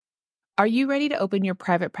Are you ready to open your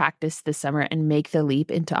private practice this summer and make the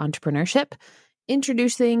leap into entrepreneurship?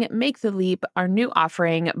 Introducing Make the Leap, our new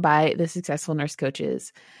offering by the Successful Nurse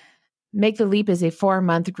Coaches. Make the Leap is a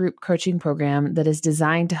 4-month group coaching program that is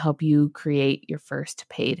designed to help you create your first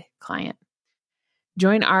paid client.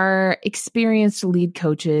 Join our experienced lead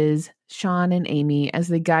coaches, Sean and Amy, as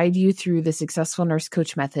they guide you through the Successful Nurse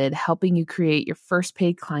Coach method, helping you create your first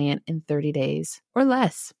paid client in 30 days or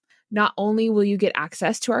less. Not only will you get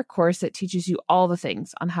access to our course that teaches you all the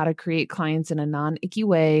things on how to create clients in a non-icky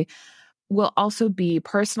way, will also be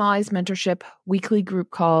personalized mentorship, weekly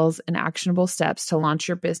group calls, and actionable steps to launch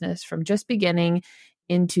your business from just beginning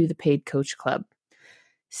into the paid coach club.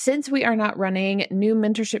 Since we are not running new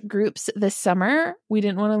mentorship groups this summer, we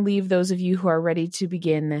didn't want to leave those of you who are ready to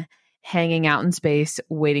begin hanging out in space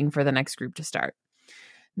waiting for the next group to start.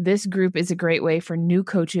 This group is a great way for new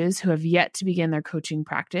coaches who have yet to begin their coaching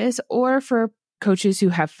practice or for coaches who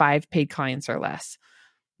have 5 paid clients or less.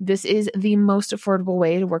 This is the most affordable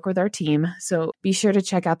way to work with our team, so be sure to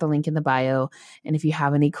check out the link in the bio. And if you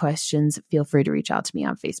have any questions, feel free to reach out to me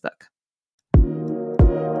on Facebook.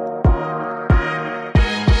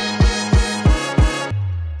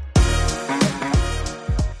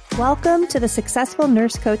 Welcome to the Successful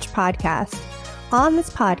Nurse Coach podcast. On this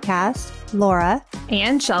podcast, Laura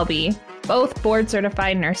and Shelby, both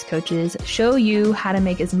board-certified nurse coaches, show you how to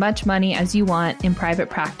make as much money as you want in private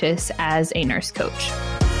practice as a nurse coach.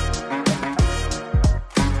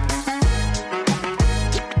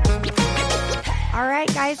 All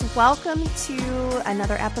right, guys, welcome to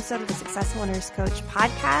another episode of the Successful Nurse Coach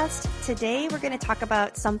podcast. Today, we're going to talk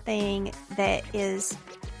about something that is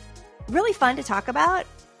really fun to talk about.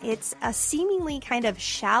 It's a seemingly kind of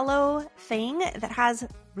shallow thing that has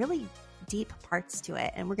really deep parts to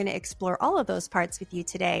it. And we're going to explore all of those parts with you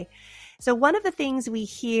today. So one of the things we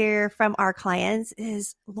hear from our clients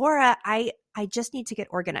is, Laura, I just need to get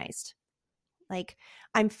organized. Like,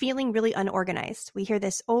 I'm feeling really unorganized. We hear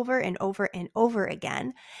this over and over and over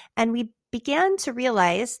again. And we began to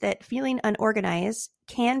realize that feeling unorganized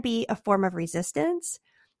can be a form of resistance.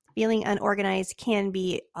 Feeling unorganized can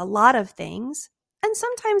be a lot of things. And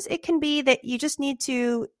sometimes it can be that you just need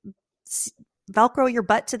to Velcro your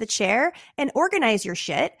butt to the chair and organize your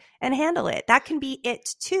shit and handle it. That can be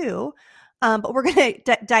it too. But we're going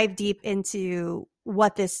to dive deep into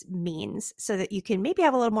what this means so that you can maybe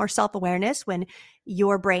have a little more self-awareness when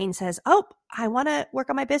your brain says, oh, I want to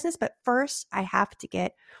work on my business, but first I have to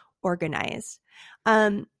get organized.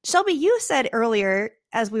 Shelby, you said earlier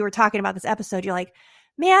as we were talking about this episode, you're like,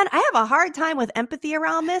 man, I have a hard time with empathy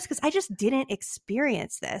around this because I just didn't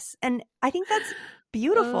experience this. And I think that's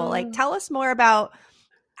beautiful. Like, tell us more about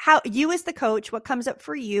how you as the coach, what comes up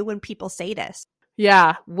for you when people say this.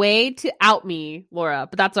 Yeah, way to out me, Laura,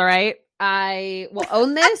 but that's all right. I will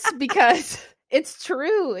own this because it's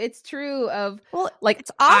true. It's true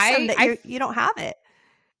it's awesome that you don't have it.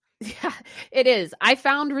 Yeah, it is. I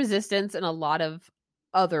found resistance in a lot of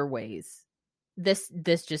other ways. This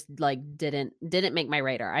just like didn't make my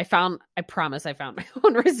radar. I promise I found my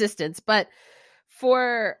own resistance, but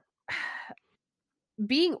for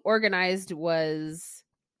being organized was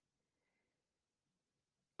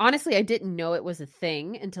honestly, I didn't know it was a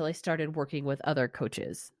thing until I started working with other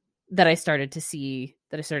coaches that I started to see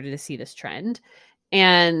this trend.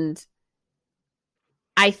 And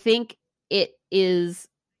I think it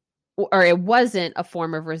wasn't a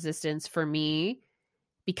form of resistance for me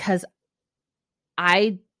because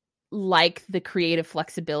I like the creative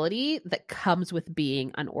flexibility that comes with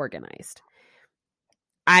being unorganized.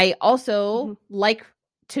 I also like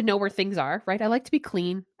to know where things are, right? I like to be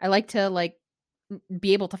clean. I like to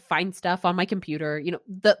be able to find stuff on my computer. You know,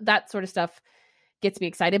 that sort of stuff gets me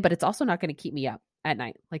excited, but it's also not going to keep me up at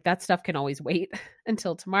night. Like, that stuff can always wait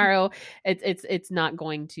until tomorrow. It's not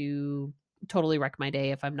going to totally wreck my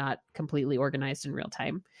day if I'm not completely organized in real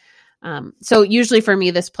time. So usually for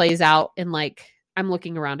me, this plays out in I'm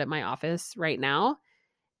looking around at my office right now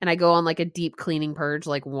and I go on a deep cleaning purge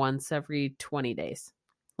once every 20 days.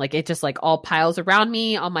 It just all piles around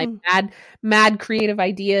me, all my mad creative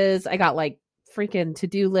ideas. I got freaking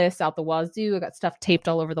to-do lists out the wazoo. I got stuff taped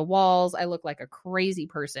all over the walls. I look like a crazy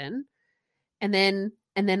person. And then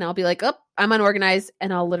I'll be like, oh, I'm unorganized.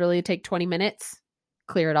 And I'll literally take 20 minutes,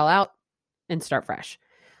 clear it all out and start fresh.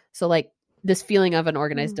 So this feeling of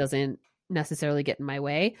unorganized doesn't necessarily get in my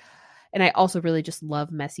way. And I also really just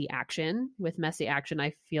love messy action. With messy action,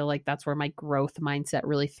 I feel like that's where my growth mindset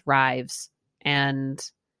really thrives. And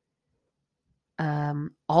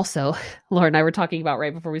also, Laura and I were talking about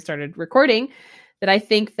right before we started recording that I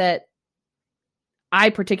think that I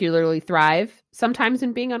particularly thrive sometimes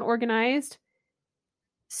in being unorganized,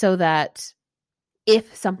 so that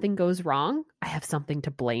if something goes wrong, I have something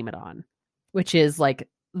to blame it on, which is like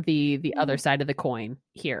the other side of the coin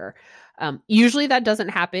here. Usually that doesn't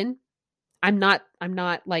happen. I'm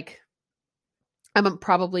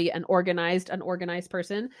probably an unorganized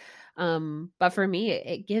person. But for me,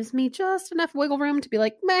 it gives me just enough wiggle room to be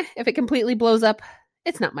like, meh, if it completely blows up,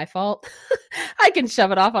 it's not my fault. I can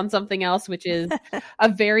shove it off on something else, which is a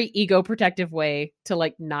very ego protective way to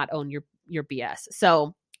like not own your BS.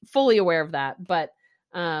 So fully aware of that. But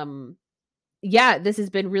yeah, this has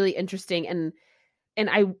been really interesting. And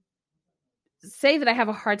I say that I have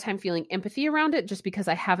a hard time feeling empathy around it just because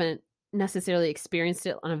I haven't necessarily experienced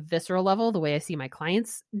it on a visceral level the way I see my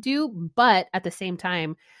clients do. But at the same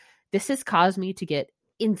time, this has caused me to get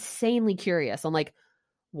insanely curious on like,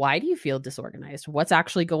 why do you feel disorganized? What's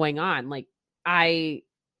actually going on? Like, I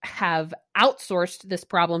have outsourced this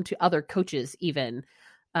problem to other coaches even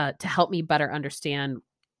to help me better understand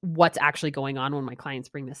what's actually going on when my clients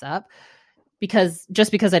bring this up. Because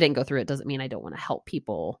just because I didn't go through it doesn't mean I don't want to help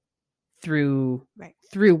people through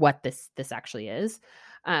what this actually is.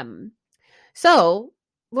 So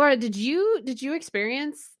Laura, did you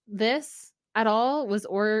experience this at all? Was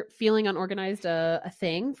feeling unorganized a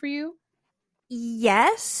thing for you?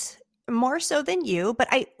 Yes, more so than you. But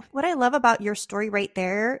what I love about your story right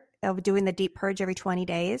there of doing the deep purge every 20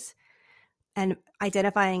 days and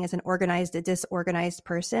identifying as an organized, a disorganized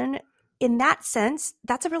person, in that sense,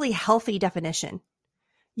 that's a really healthy definition.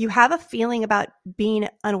 You have a feeling about being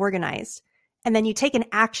unorganized, and then you take an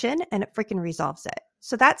action and it freaking resolves it.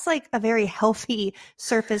 So that's like a very healthy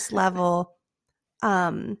surface level,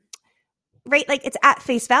 right? Like it's at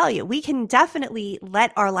face value. We can definitely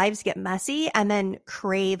let our lives get messy and then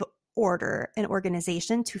crave order and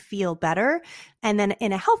organization to feel better. And then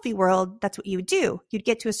in a healthy world, that's what you would do. You'd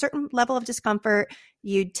get to a certain level of discomfort,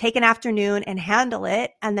 you'd take an afternoon and handle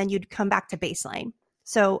it, and then you'd come back to baseline.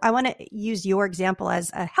 So I want to use your example as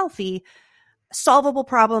a healthy, solvable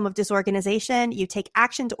problem of disorganization. You take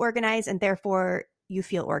action to organize, and therefore you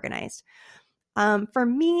feel organized. For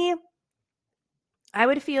me, I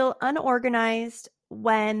would feel unorganized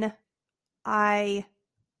when I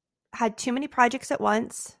had too many projects at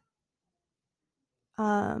once.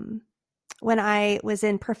 When I was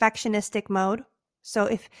in perfectionistic mode. So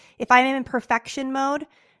if I'm in perfection mode,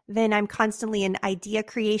 then I'm constantly in idea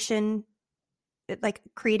creation, like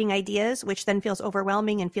creating ideas, which then feels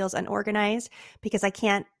overwhelming and feels unorganized because I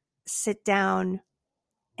can't sit down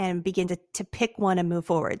and begin to pick one and move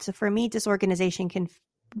forward. So for me, disorganization can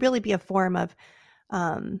really be a form of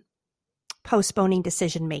postponing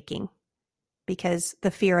decision making because the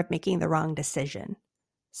fear of making the wrong decision.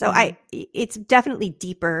 So it's definitely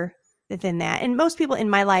deeper than that. And most people in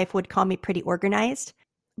my life would call me pretty organized,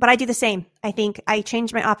 but I do the same. I think I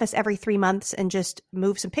change my office every 3 months and just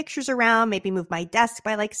move some pictures around, maybe move my desk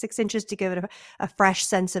by like 6 inches to give it a fresh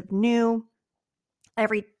sense of new.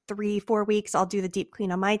 Every 3-4 weeks, I'll do the deep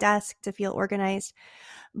clean on my desk to feel organized.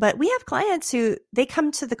 But we have clients who they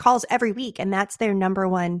come to the calls every week and that's their number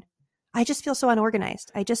one. I just feel so unorganized.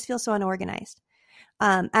 I just feel so unorganized.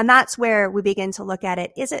 And that's where we begin to look at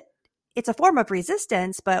it. It's a form of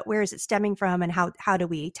resistance, but where is it stemming from and how do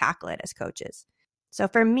we tackle it as coaches? So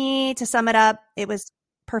for me, to sum it up, it was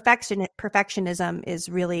perfectionism is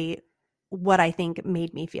really what I think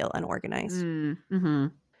made me feel unorganized. Mm-hmm.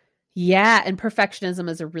 Yeah. And perfectionism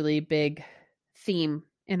is a really big theme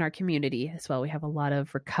in our community as well. We have a lot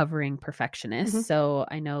of recovering perfectionists. Mm-hmm. So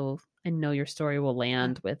I know your story will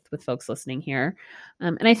land with folks listening here.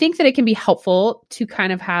 And I think that it can be helpful to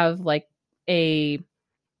kind of have like a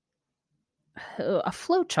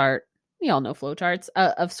flow chart. We all know flow charts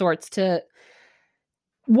of sorts to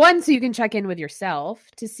one, so you can check in with yourself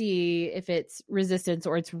to see if it's resistance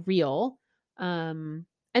or it's real. And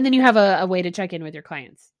then you have a way to check in with your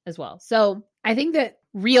clients as well. So I think that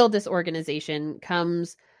real disorganization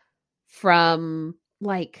comes from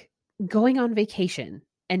like going on vacation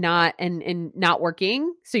and not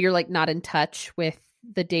working. So you're like not in touch with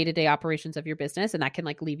the day-to-day operations of your business. And that can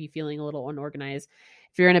like leave you feeling a little unorganized.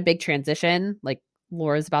 If you're in a big transition, like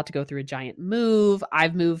Laura's about to go through a giant move.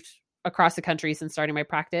 I've moved across the country since starting my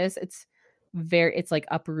practice. It's like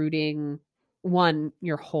uprooting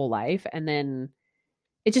your whole life. And then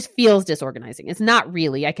it just feels disorganizing. It's not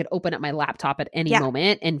really. I could open up my laptop at any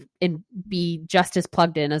moment and be just as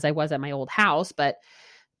plugged in as I was at my old house. But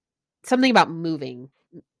something about moving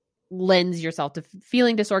lends yourself to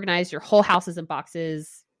feeling disorganized. Your whole house is in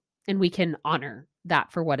boxes, and we can honor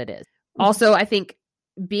that for what it is. Mm-hmm. Also, I think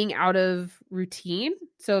being out of routine.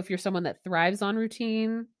 So if you're someone that thrives on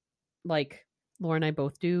routine, like Laura and I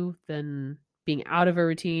both do, then being out of a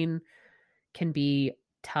routine can be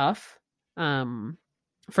tough.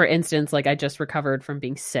 For instance, like I just recovered from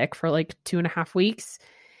being sick for like 2.5 weeks,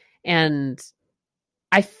 and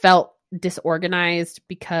I felt disorganized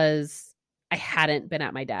because I hadn't been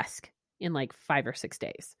at my desk in like 5 or 6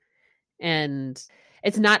 days. And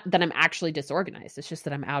it's not that I'm actually disorganized. It's just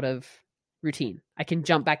that I'm out of routine. I can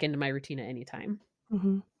jump back into my routine at any time.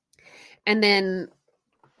 Mm-hmm. And then,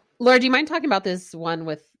 Laura, do you mind talking about this one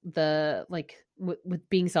with the like with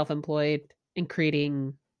being self-employed and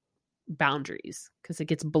creating boundaries? Because it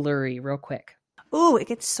gets blurry real quick. Ooh, it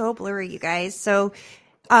gets so blurry, you guys. So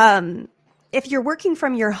if you're working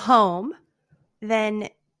from your home, then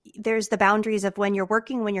there's the boundaries of when you're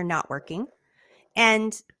working, when you're not working.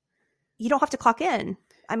 And you don't have to clock in.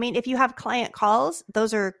 I mean, if you have client calls,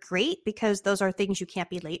 those are great because those are things you can't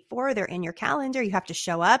be late for. They're in your calendar. You have to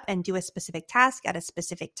show up and do a specific task at a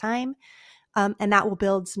specific time. And that will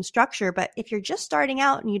build some structure. But if you're just starting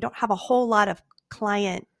out and you don't have a whole lot of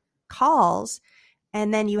client calls,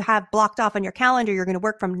 and then you have blocked off on your calendar, you're going to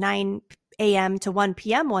work from 9 a.m. to 1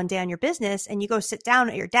 p.m. one day on your business, and you go sit down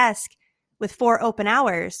at your desk with 4 open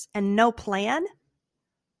hours and no plan,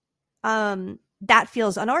 that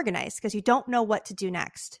feels unorganized because you don't know what to do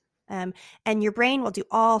next. And your brain will do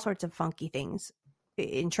all sorts of funky things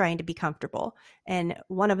in trying to be comfortable. And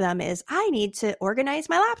one of them is, I need to organize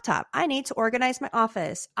my laptop. I need to organize my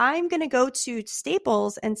office. I'm going to go to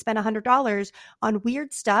Staples and spend $100 on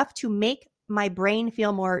weird stuff to make my brain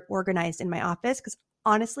feel more organized in my office because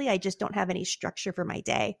honestly, I just don't have any structure for my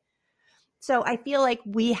day. So I feel like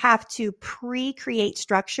we have to pre-create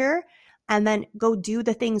structure and then go do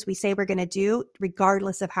the things we say we're going to do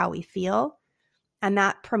regardless of how we feel. And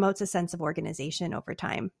that promotes a sense of organization over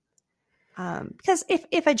time. Because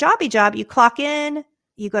if a job, you clock in,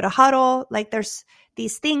 you go to huddle, like there's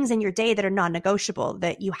these things in your day that are non-negotiable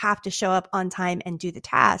that you have to show up on time and do the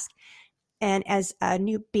task. And as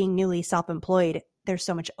being newly self-employed, there's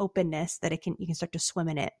so much openness that you can start to swim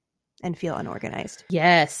in it and feel unorganized.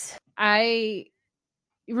 Yes. I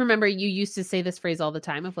remember you used to say this phrase all the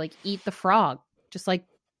time of like, eat the frog. Just like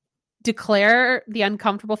declare the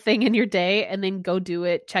uncomfortable thing in your day and then go do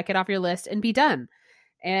it, check it off your list and be done.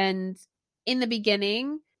 And in the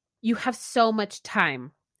beginning, you have so much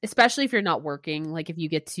time, especially if you're not working. Like if you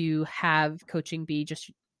get to have coaching be just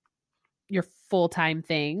your full-time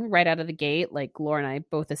thing right out of the gate, like Laura and I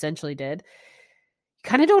both essentially did, you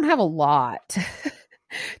kind of don't have a lot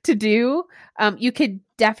to do. You could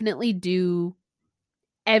definitely do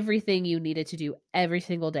everything you needed to do every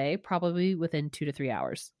single day, probably within 2 to 3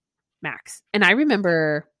 hours max. And I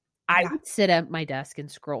remember I would sit at my desk and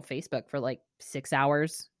scroll Facebook for like 6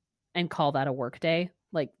 hours and call that a work day.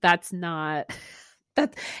 Like that's not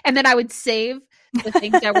that. And then I would save the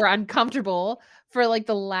things that were uncomfortable for like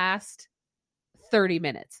the last 30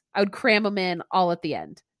 minutes. I would cram them in all at the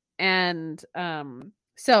end. And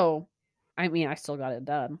so I mean, I still got it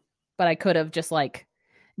done, but I could have just like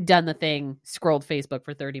done the thing, scrolled Facebook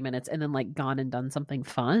for 30 minutes and then like gone and done something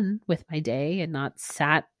fun with my day and not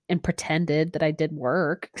sat and pretended that I did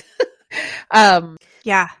work.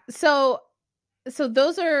 Yeah. So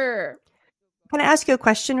those are. Can I ask you a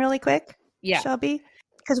question really quick? Yeah. Shelby?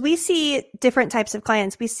 Because we see different types of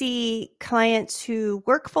clients. We see clients who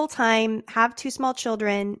work full time, have 2 small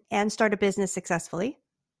children, and start a business successfully.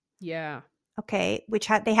 Yeah. Okay.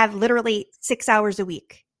 They have literally 6 hours a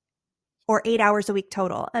week or 8 hours a week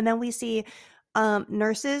total. And then we see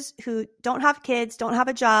nurses who don't have kids, don't have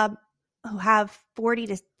a job, who have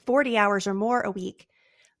 40 hours or more a week,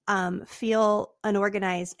 feel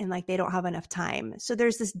unorganized and like they don't have enough time. So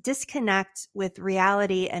there's this disconnect with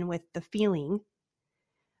reality and with the feeling.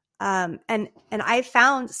 And I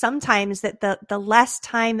found sometimes that the less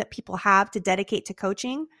time that people have to dedicate to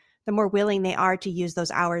coaching, the more willing they are to use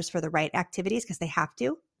those hours for the right activities because they have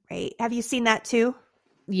to, right? Have you seen that too?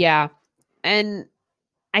 Yeah. And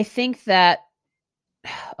I think that,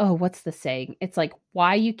 what's the saying? It's like,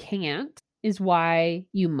 why you can't is why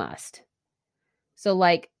you must. So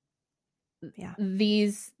like, yeah,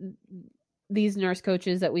 these nurse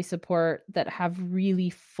coaches that we support that have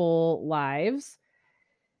really full lives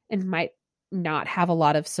and might not have a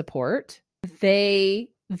lot of support, they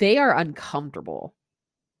are uncomfortable,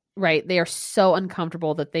 right? They are so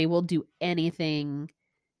uncomfortable that they will do anything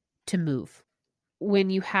to move. When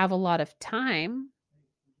you have a lot of time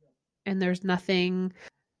and there's nothing,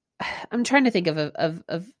 I'm trying to think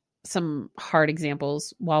of some hard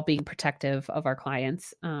examples while being protective of our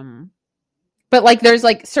clients. But like there's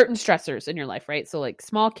like certain stressors in your life, right? So like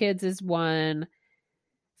small kids is one,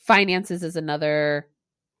 finances is another,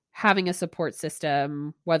 having a support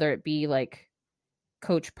system, whether it be like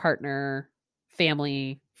coach, partner,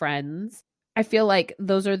 family, friends, I feel like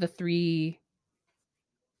those are the three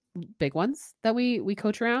big ones that we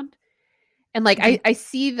coach around. And like I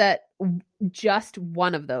see that just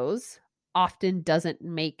one of those often doesn't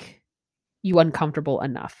make you uncomfortable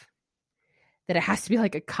enough. That it has to be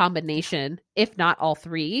like a combination, if not all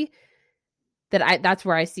three. That's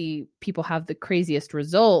where I see people have the craziest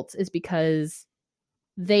results, is because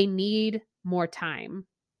they need more time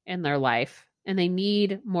in their life and they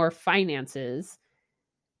need more finances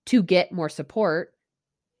to get more support.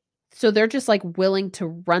 So they're just like willing to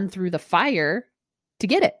run through the fire to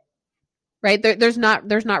get it. Right? There's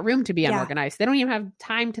not room to be unorganized. They don't even have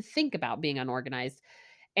time to think about being unorganized.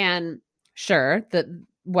 And sure, that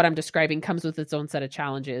what I'm describing comes with its own set of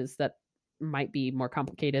challenges that might be more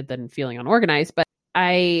complicated than feeling unorganized. But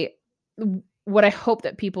what I hope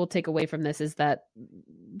that people take away from this is that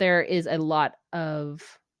there is a lot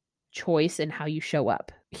of choice in how you show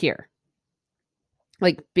up here.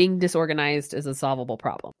 Like, being disorganized is a solvable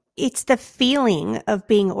problem. It's the feeling of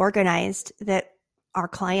being organized that our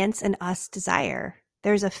clients and us desire.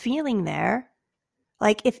 There's a feeling there.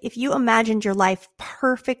 Like if you imagined your life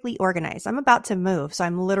perfectly organized, I'm about to move. So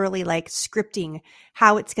I'm literally like scripting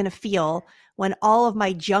how it's going to feel when all of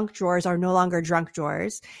my junk drawers are no longer junk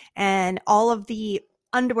drawers, and all of the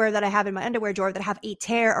underwear that I have in my underwear drawer that have a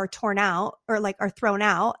tear are torn out or like are thrown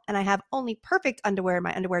out, and I have only perfect underwear in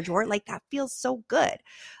my underwear drawer. Like, that feels so good.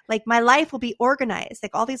 Like, my life will be organized.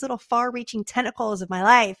 Like, all these little far reaching tentacles of my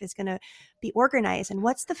life is going to be organized. And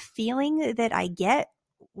what's the feeling that I get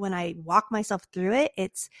when I walk myself through it?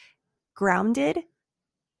 It's grounded.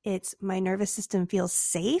 It's my nervous system feels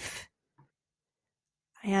safe,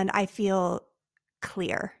 and I feel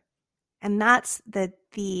clear. And that's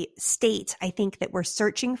the state, I think, that we're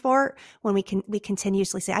searching for when we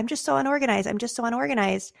continuously say, I'm just so unorganized. I'm just so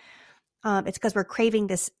unorganized. It's because we're craving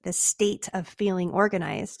this state of feeling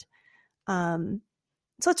organized. So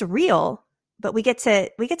it's real, but we get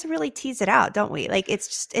to really tease it out, don't we? Like,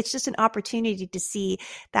 it's just an opportunity to see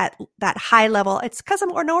that high level. It's because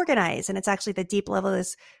I'm unorganized, and it's actually the deep level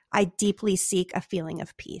is I deeply seek a feeling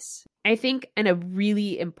of peace. I think, and a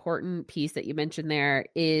really important piece that you mentioned there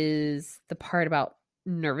is the part about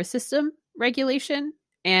nervous system regulation,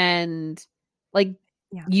 and like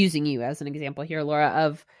using you as an example here, Laura,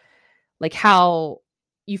 of like how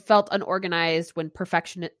you felt unorganized when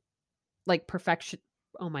perfection.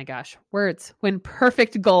 Oh my gosh, words. When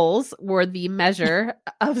perfect goals were the measure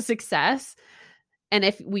of success. And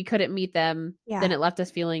if we couldn't meet them, then it left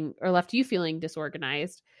you feeling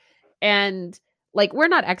disorganized. And like, we're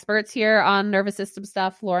not experts here on nervous system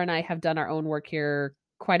stuff. Laura and I have done our own work here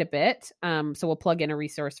quite a bit. So we'll plug in a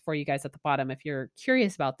resource for you guys at the bottom if you're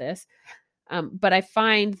curious about this. But I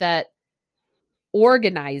find that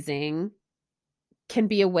organizing can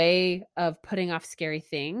be a way of putting off scary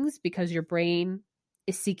things because your brain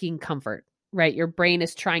is seeking comfort, right? Your brain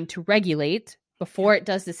is trying to regulate before it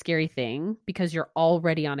does the scary thing because you're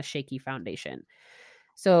already on a shaky foundation.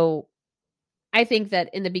 So I think that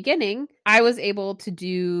in the beginning, I was able to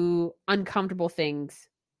do uncomfortable things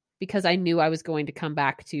because I knew I was going to come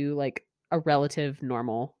back to like a relative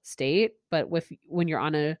normal state. But when you're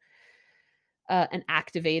on an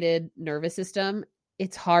activated nervous system,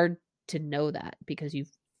 it's hard to know that because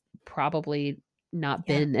you've probably not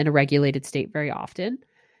been in a regulated state very often.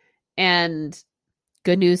 And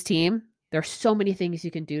good news, team, there are so many things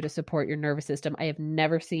you can do to support your nervous system. I have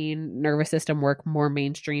never seen nervous system work more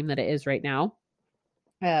mainstream than it is right now.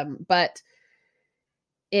 But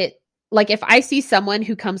if I see someone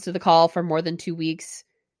who comes to the call for more than 2 weeks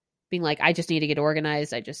being like, I just need to get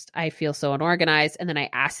organized. I feel so unorganized. And then I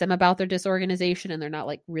ask them about their disorganization and they're not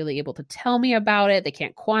like really able to tell me about it. They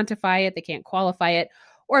can't quantify it. They can't qualify it.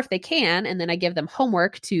 Or if they can, and then I give them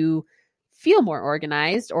homework to feel more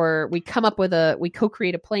organized, or we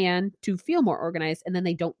co-create a plan to feel more organized, and then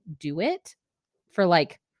they don't do it for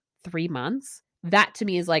like 3 months. That to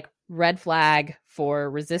me is like red flag for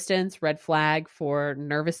resistance, red flag for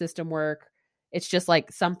nervous system work. It's just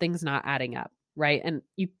like something's not adding up, right? And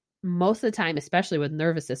you, most of the time, especially with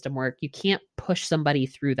nervous system work, you can't push somebody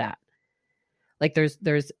through that. Like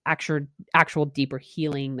there's actual deeper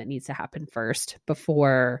healing that needs to happen first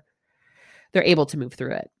before they're able to move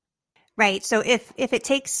through it. Right. So if it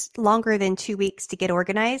takes longer than 2 weeks to get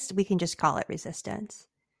organized, we can just call it resistance.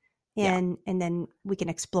 And then we can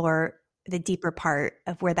explore the deeper part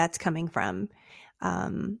of where that's coming from.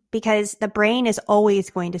 Because the brain is always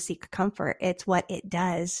going to seek comfort. It's what it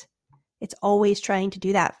does. It's always trying to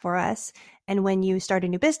do that for us. And when you start a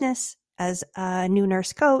new business as a new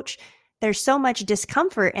nurse coach, there's so much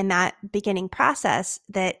discomfort in that beginning process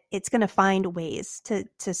that it's going to find ways to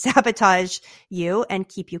sabotage you and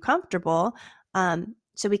keep you comfortable.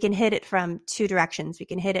 So we can hit it from two directions. We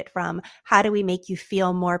can hit it from, how do we make you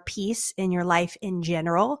feel more peace in your life in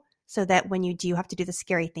general, so that when you do have to do the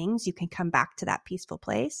scary things, you can come back to that peaceful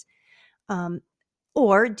place?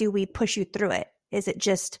 Or do we push you through it? Is it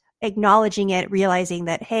just acknowledging it, realizing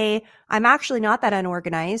that, hey, I'm actually not that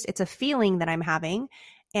unorganized. It's a feeling that I'm having,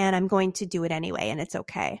 and I'm going to do it anyway, and it's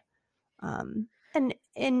okay.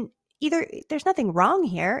 And either there's nothing wrong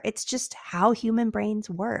here. It's just how human brains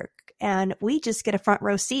work. And we just get a front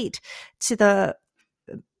row seat to the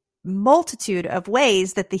multitude of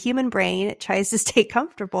ways that the human brain tries to stay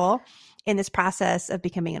comfortable in this process of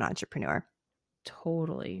becoming an entrepreneur.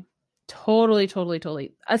 Totally.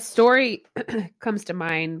 A story comes to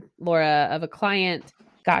mind, Laura, of a client.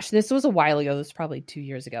 Gosh, this was a while ago. This was probably 2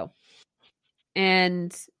 years ago.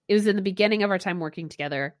 And it was in the beginning of our time working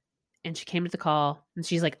together. And she came to the call and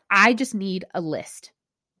she's like, I just need a list.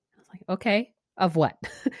 I was like, okay, of what?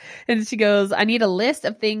 And she goes, I need a list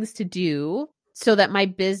of things to do so that my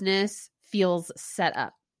business feels set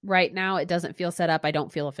up. Right now, it doesn't feel set up. I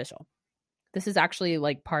don't feel official. This is actually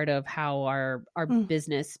like part of how our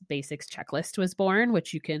business basics checklist was born,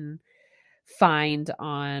 which you can find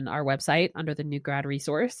on our website under the new grad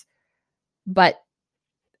resource. But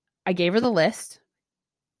I gave her the list.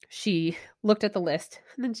 She looked at the list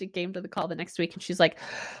and then she came to the call the next week and she's like,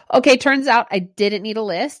 okay, turns out I didn't need a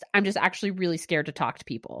list. I'm just actually really scared to talk to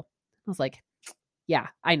people. I was like, yeah,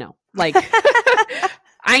 I know. Like,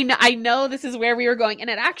 I know this is where we were going. And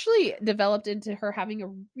it actually developed into her having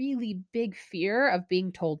a really big fear of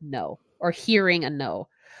being told no, or hearing a no,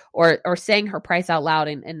 or saying her price out loud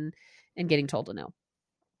and getting told a no.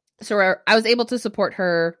 So I was able to support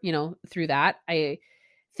her, through that. I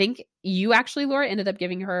think you actually, Laura, ended up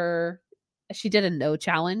giving her, she did a no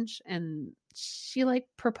challenge, and she like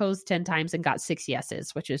proposed 10 times and got 6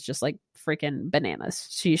 yeses, which is just like freaking bananas.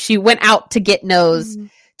 She went out to get no's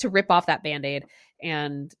to rip off that Band-Aid,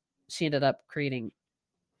 and she ended up creating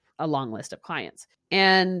a long list of clients.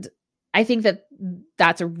 And I think that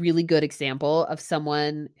that's a really good example of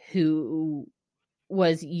someone who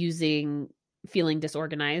was using feeling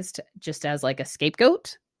disorganized just as like a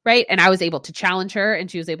scapegoat, right? And I was able to challenge her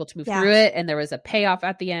and she was able to move through it, and there was a payoff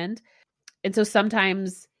at the end. And so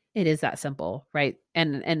sometimes it is that simple, right?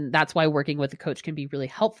 And that's why working with a coach can be really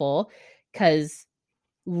helpful, because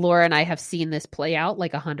Laura and I have seen this play out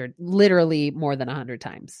like 100, literally more than 100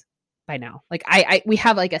 times by now. Like we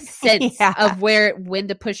have like a sense of when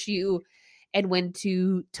to push you and when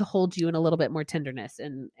to hold you in a little bit more tenderness.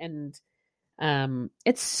 And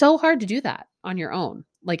it's so hard to do that on your own.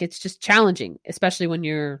 Like, it's just challenging, especially when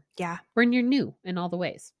you're new in all the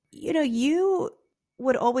ways. You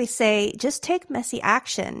would always say, just take messy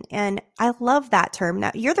action. And I love that term.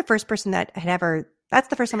 Now, you're the first person that's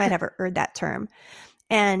the first time I'd ever heard that term.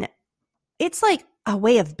 And it's like a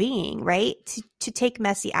way of being, right? To take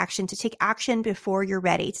messy action, to take action before you're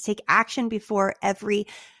ready, to take action before every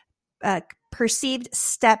perceived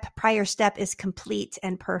prior step is complete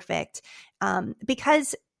and perfect.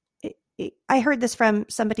 Because I heard this from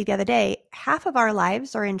somebody the other day, half of our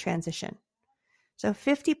lives are in transition. So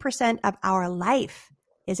 50% of our life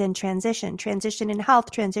is in transition in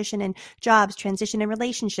health, transition in jobs, transition in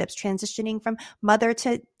relationships, transitioning from mother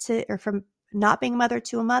or from not being a mother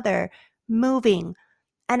to a mother, moving.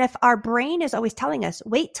 And if our brain is always telling us,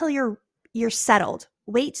 wait till you're settled,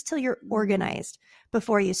 wait till you're organized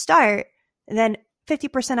before you start, then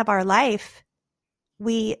 50% of our life,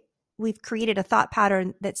 we've created a thought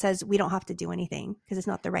pattern that says we don't have to do anything because it's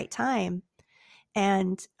not the right time.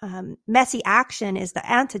 And messy action is the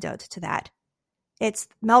antidote to that. It's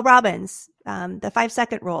Mel Robbins, the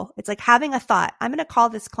 5-second rule. It's like having a thought. I'm going to call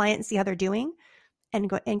this client and see how they're doing, and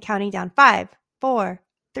counting down 5, 4,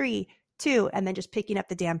 3, 2, and then just picking up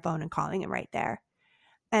the damn phone and calling him right there.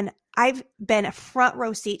 And I've been a front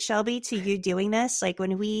row seat, Shelby, to you doing this. Like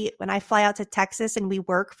when I fly out to Texas and we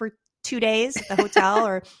work for 2 days at the hotel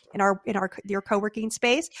or in your co-working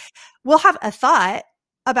space, we'll have a thought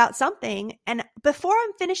about something. And before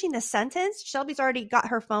I'm finishing the sentence, Shelby's already got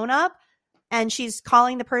her phone up and she's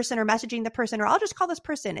calling the person or messaging the person, or I'll just call this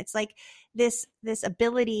person. It's like this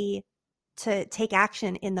ability to take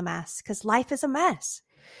action in the mess, because life is a mess.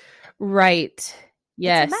 Right.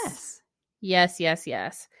 Yes. It's a mess.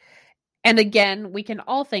 Yes. And again, we can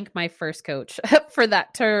all thank my first coach for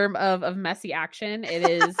that term of messy action. It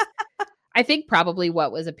is, I think, probably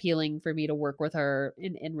what was appealing for me to work with her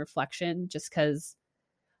in reflection, just because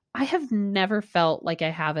I have never felt like I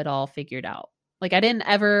have it all figured out. Like, I didn't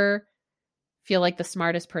ever feel like the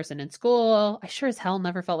smartest person in school. I sure as hell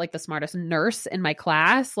never felt like the smartest nurse in my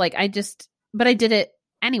class. Like but I did it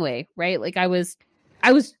anyway, right? Like I was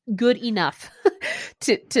good enough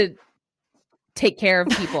to take care of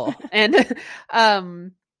people. And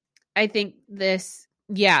I think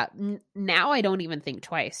now I don't even think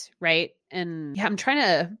twice, right? And I'm trying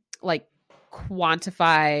to like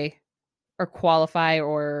quantify or qualify,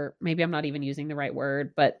 or maybe I'm not even using the right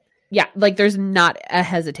word, but yeah, like there's not a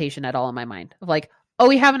hesitation at all in my mind of like, oh,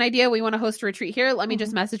 we have an idea. We want to host a retreat here. Let me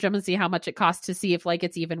just message them and see how much it costs to see if like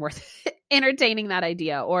it's even worth entertaining that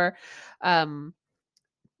idea. Or, I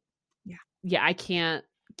can't.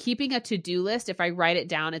 Keeping a to-do list, if I write it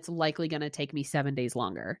down, it's likely going to take me 7 days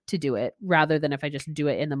longer to do it rather than if I just do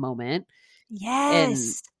it in the moment.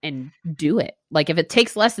 Yes. And do it. Like if it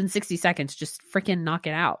takes less than 60 seconds, just freaking knock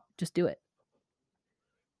it out. Just do it.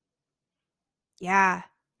 Yeah.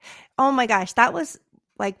 Oh my gosh. That was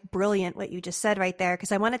like brilliant what you just said right there.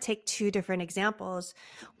 Cause I want to take two different examples.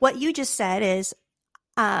 What you just said is,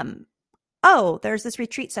 oh, there's this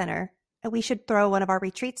retreat center and we should throw one of our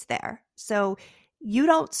retreats there. So you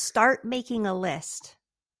don't start making a list.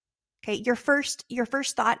 Okay. Your first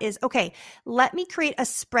thought is, okay, let me create a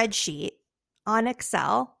spreadsheet on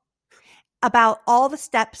Excel about all the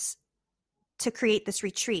steps to create this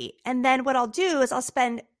retreat. And then what I'll do is I'll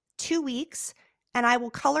spend 2 weeks and I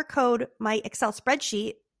will color code my Excel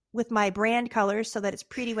spreadsheet with my brand colors so that it's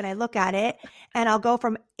pretty when I look at it. And I'll go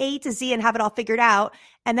from A to Z and have it all figured out.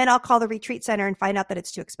 And then I'll call the retreat center and find out that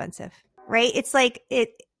it's too expensive, right? It's like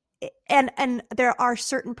and there are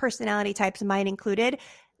certain personality types, mine included,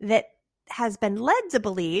 that has been led to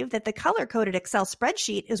believe that the color coded Excel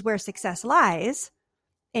spreadsheet is where success lies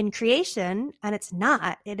in creation, and it's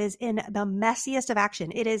not. It is in the messiest of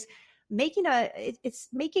action. It is making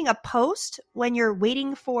a post when you're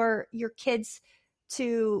waiting for your kids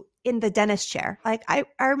in the dentist chair. Like I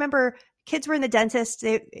remember kids were in the dentist,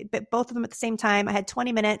 but both of them at the same time. I had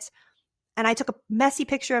 20 minutes and I took a messy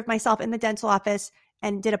picture of myself in the dental office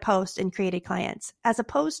and did a post and created clients, as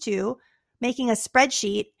opposed to making a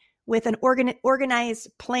spreadsheet with an organized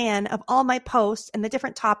plan of all my posts and the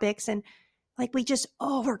different topics. And like we just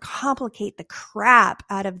overcomplicate the crap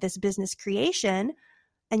out of this business creation.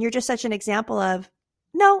 And you're just such an example of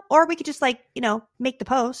no, or we could just make the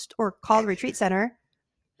post or call the retreat center.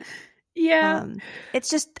 Yeah. It's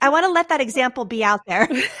just, I want to let that example be out there.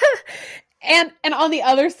 And on the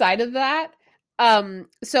other side of that,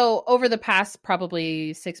 so over the past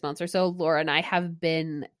probably 6 months or so, Laura and I have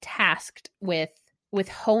been tasked with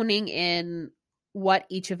honing in what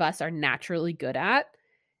each of us are naturally good at.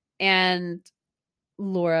 And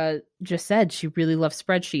Laura just said she really loves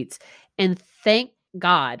spreadsheets. And thank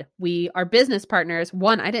God we are business partners.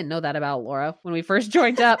 One, I didn't know that about Laura when we first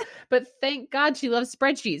joined up, but thank God she loves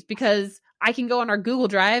spreadsheets because I can go on our Google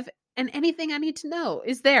Drive and anything I need to know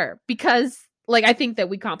is there because like I think that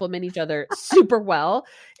we complement each other super well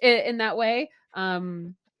in that way.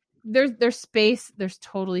 There's space, there's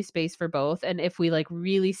totally space for both. And if we like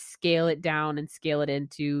really scale it down and scale it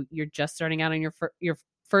into you're just starting out on your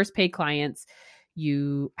first paid clients,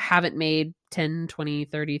 you haven't made $10, $20,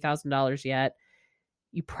 $30,000 yet,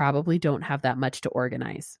 you probably don't have that much to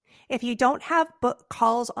organize. If you don't have book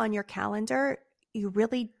calls on your calendar, you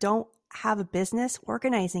really don't have a business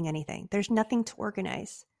organizing anything. There's nothing to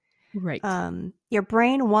organize. Right. Your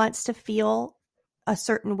brain wants to feel a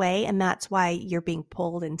certain way, and that's why you're being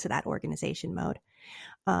pulled into that organization mode.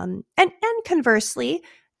 And conversely,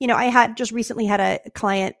 I had just recently had a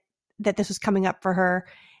client that this was coming up for her,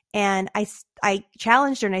 and I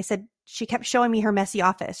challenged her and I said, she kept showing me her messy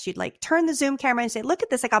office. She'd like turn the Zoom camera and say, look at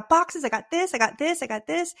this. I got boxes. I got this. I got this. I got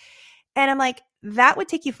this. And I'm like, that would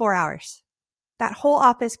take you 4 hours. That whole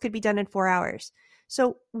office could be done in 4 hours.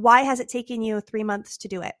 So why has it taken you 3 months to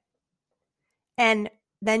do it? And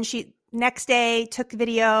then she next day took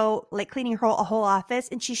video, like cleaning a whole office,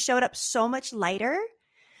 and she showed up so much lighter.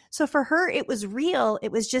 So for her, it was real.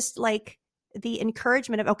 It was just like the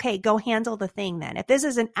encouragement of, okay, go handle the thing then. If this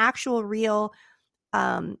is an actual real,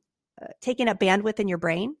 taking up bandwidth in your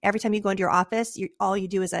brain, every time you go into your office, all you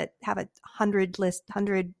do is have a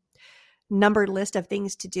 100 numbered list of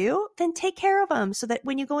things to do, then take care of them so that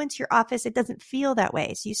when you go into your office, it doesn't feel that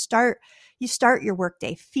way. So you start your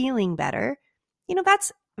workday feeling better.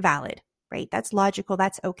 That's valid, right? That's logical.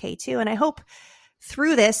 That's okay too. And I hope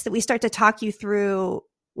through this that we start to talk you through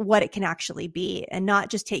what it can actually be and not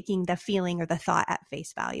just taking the feeling or the thought at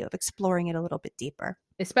face value, of exploring it a little bit deeper.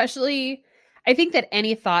 Especially, I think that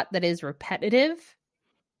any thought that is repetitive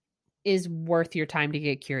is worth your time to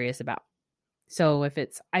get curious about. So if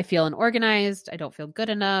it's, I feel unorganized, I don't feel good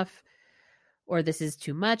enough, or this is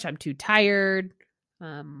too much, I'm too tired.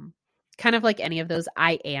 Kind of like any of those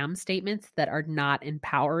I am statements that are not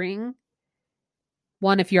empowering.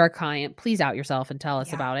 One, if you're a client, please out yourself and tell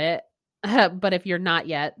us about it. But if you're not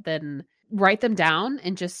yet, then write them down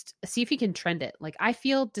and just see if you can trend it. Like, I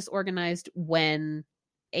feel disorganized when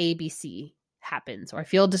ABC happens, or I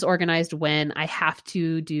feel disorganized when I have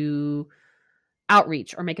to do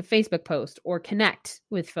outreach or make a Facebook post or connect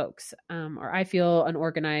with folks. Or I feel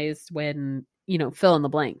unorganized when, fill in the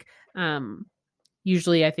blank.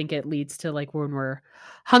 Usually I think it leads to like when we're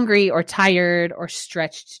hungry or tired or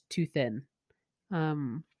stretched too thin.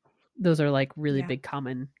 Those are like really big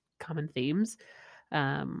common themes.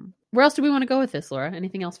 Where else do we want to go with this, Laura?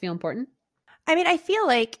 Anything else feel important? I mean, I feel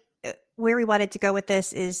like where we wanted to go with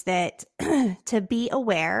this is that to be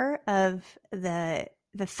aware of the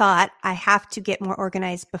thought, I have to get more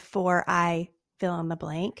organized before I fill in the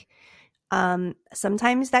blank.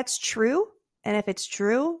 Sometimes that's true. And if it's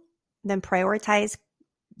true, then prioritize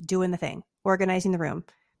doing the thing, organizing the room,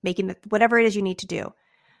 making whatever it is you need to do.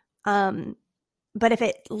 But if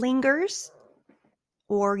it lingers,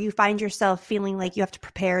 or you find yourself feeling like you have to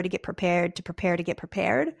prepare to get prepared,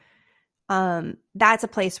 that's a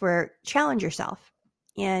place where challenge yourself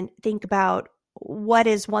and think about what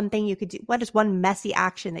is one thing you could do. What is one messy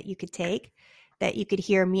action that you could take that you could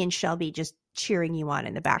hear me and Shelby just cheering you on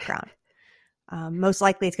in the background? Most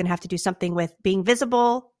likely it's going to have to do something with being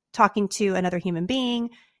visible, talking to another human being,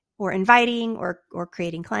 or inviting or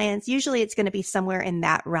creating clients. Usually it's going to be somewhere in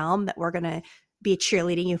that realm that we're going to be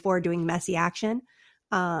cheerleading you for doing messy action.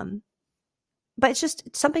 But it's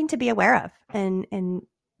just something to be aware of and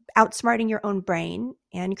outsmarting your own brain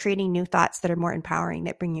and creating new thoughts that are more empowering,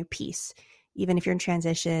 that bring you peace, even if you're in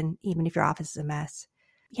transition, even if your office is a mess.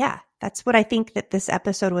 Yeah, that's what I think that this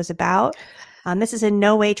episode was about. This is in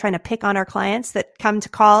no way trying to pick on our clients that come to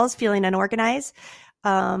calls feeling unorganized.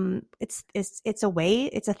 It's a way,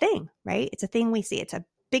 it's a thing, right? It's a thing we see. It's a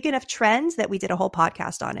big enough trend that we did a whole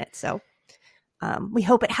podcast on it. So we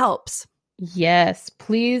hope it helps. Yes,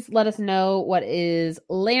 please let us know what is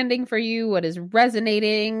landing for you, what is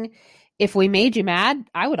resonating. If we made you mad,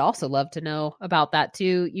 I would also love to know about that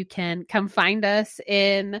too. You can come find us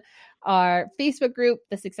in our Facebook group,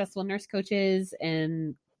 The Successful Nurse Coaches,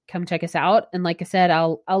 and come check us out. And like I said,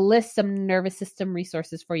 I'll list some nervous system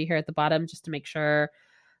resources for you here at the bottom just to make sure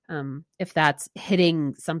if that's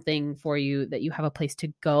hitting something for you that you have a place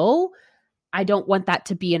to go. I don't want that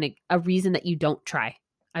to be a reason that you don't try.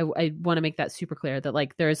 I want to make that super clear that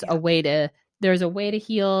like there's a way to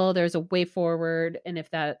heal, there's a way forward, and if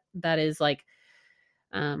that is like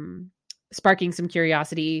sparking some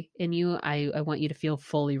curiosity in you, I want you to feel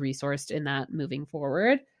fully resourced in that moving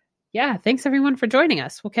forward. Yeah, thanks everyone for joining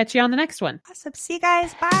us. We'll catch you on the next one. Awesome. See you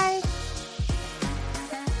guys. Bye.